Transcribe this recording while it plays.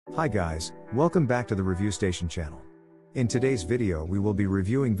Hi guys, welcome back to the Review Station channel. In today's video we will be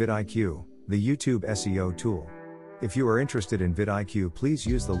reviewing VidIQ, the YouTube SEO tool. If you are interested in VidIQ, please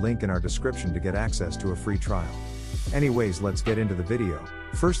use the link in our description to get access to a free trial. Anyways, let's get into the video.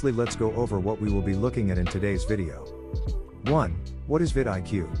 Firstly, let's go over what we will be looking at in today's video. 1. What is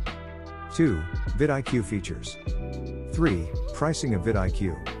VidIQ? 2. VidIQ features. 3. Pricing of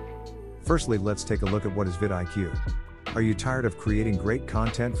VidIQ. Firstly, let's take a look at what is VidIQ. Are you tired of creating great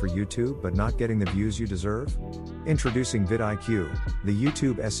content for YouTube but not getting the views you deserve? Introducing VidIQ, the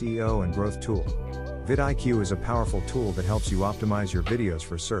YouTube SEO and growth tool. VidIQ is a powerful tool that helps you optimize your videos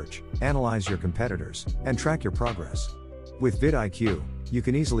for search, analyze your competitors, and track your progress. With VidIQ, you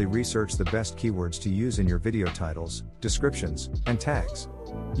can easily research the best keywords to use in your video titles, descriptions, and tags.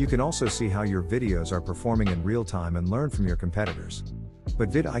 You can also see how your videos are performing in real time and learn from your competitors. But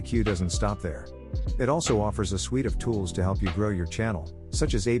VidIQ doesn't stop there. It also offers a suite of tools to help you grow your channel,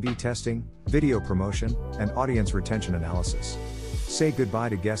 such as A/B testing, video promotion, and audience retention analysis. Say goodbye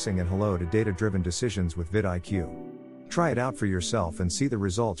to guessing and hello to data-driven decisions with VidIQ. Try it out for yourself and see the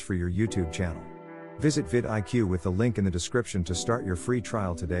results for your YouTube channel. Visit VidIQ with the link in the description to start your free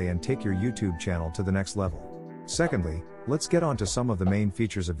trial today and take your YouTube channel to the next level. Secondly, let's get on to some of the main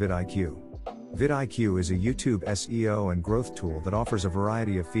features of VidIQ. VidIQ is a YouTube SEO and growth tool that offers a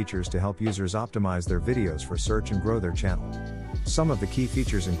variety of features to help users optimize their videos for search and grow their channel. Some of the key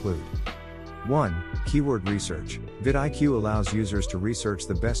features include: 1. Keyword research. VidIQ allows users to research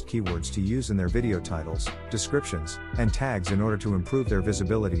the best keywords to use in their video titles, descriptions, and tags in order to improve their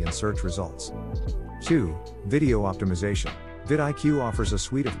visibility in search results. 2. Video optimization. VidIQ offers a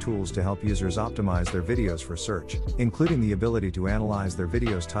suite of tools to help users optimize their videos for search, including the ability to analyze their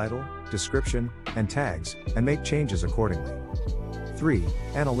video's title, description, and tags, and make changes accordingly. 3.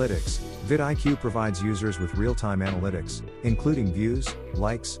 Analytics. VidIQ provides users with real-time analytics, including views,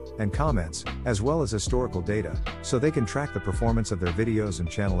 likes, and comments, as well as historical data, so they can track the performance of their videos and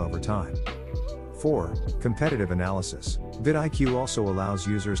channel over time. 4. Competitive analysis. VidIQ also allows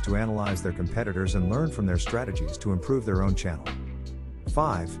users to analyze their competitors and learn from their strategies to improve their own channel.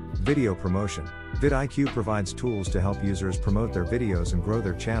 5. Video promotion. VidIQ provides tools to help users promote their videos and grow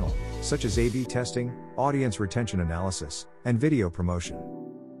their channel, such as A/B testing, audience retention analysis, and video promotion.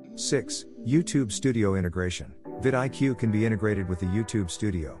 6. YouTube Studio integration. VidIQ can be integrated with the YouTube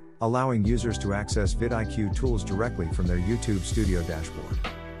Studio, allowing users to access VidIQ tools directly from their YouTube Studio dashboard.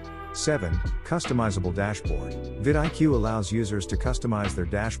 7. Customizable dashboard. VidIQ allows users to customize their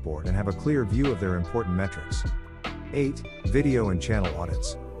dashboard and have a clear view of their important metrics. 8. Video and channel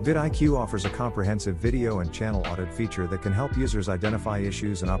audits. VidIQ offers a comprehensive video and channel audit feature that can help users identify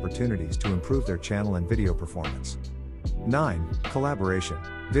issues and opportunities to improve their channel and video performance. 9. Collaboration.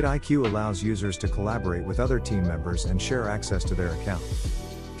 VidIQ allows users to collaborate with other team members and share access to their account.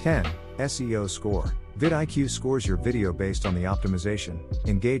 10. SEO score. VidIQ scores your video based on the optimization,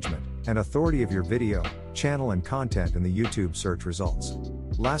 engagement, and authority of your video, channel and content in the YouTube search results.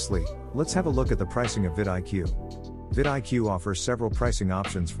 Lastly, let's have a look at the pricing of VidIQ. VidIQ offers several pricing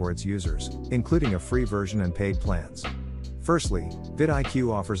options for its users, including a free version and paid plans. Firstly,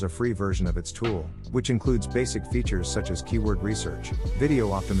 VidIQ offers a free version of its tool, which includes basic features such as keyword research, video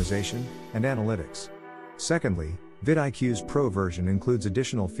optimization, and analytics. Secondly, VidIQ's Pro version includes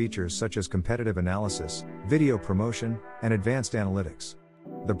additional features such as competitive analysis, video promotion, and advanced analytics.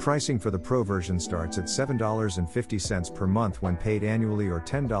 The pricing for the Pro version starts at $7.50 per month when paid annually or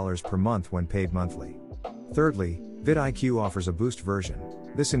 $10 per month when paid monthly. Thirdly, VidIQ offers a Boost version.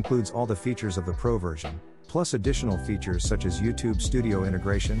 This includes all the features of the Pro version, plus additional features such as YouTube Studio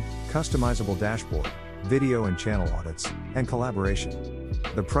integration, customizable dashboard, video and channel audits, and collaboration.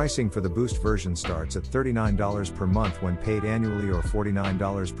 The pricing for the Boost version starts at $39 per month when paid annually or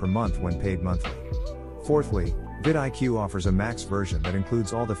 $49 per month when paid monthly. Fourthly, VidIQ offers a Max version that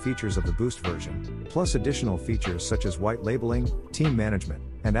includes all the features of the Boost version, plus additional features such as white labeling, team management,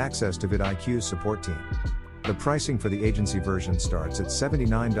 and access to VidIQ's support team. The pricing for the agency version starts at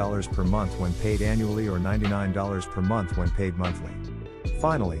 $79 per month when paid annually or $99 per month when paid monthly.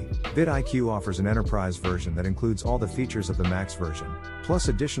 Finally, VidIQ offers an enterprise version that includes all the features of the Max version, plus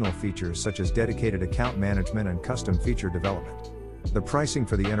additional features such as dedicated account management and custom feature development. The pricing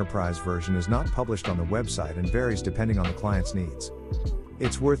for the enterprise version is not published on the website and varies depending on the client's needs.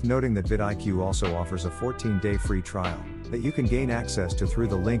 It's worth noting that VidIQ also offers a 14-day free trial that you can gain access to through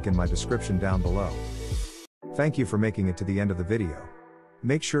the link in my description down below. Thank you for making it to the end of the video.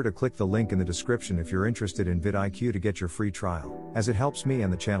 Make sure to click the link in the description if you're interested in VidIQ to get your free trial, as it helps me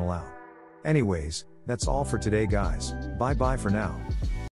and the channel out. Anyways, that's all for today guys, bye bye for now.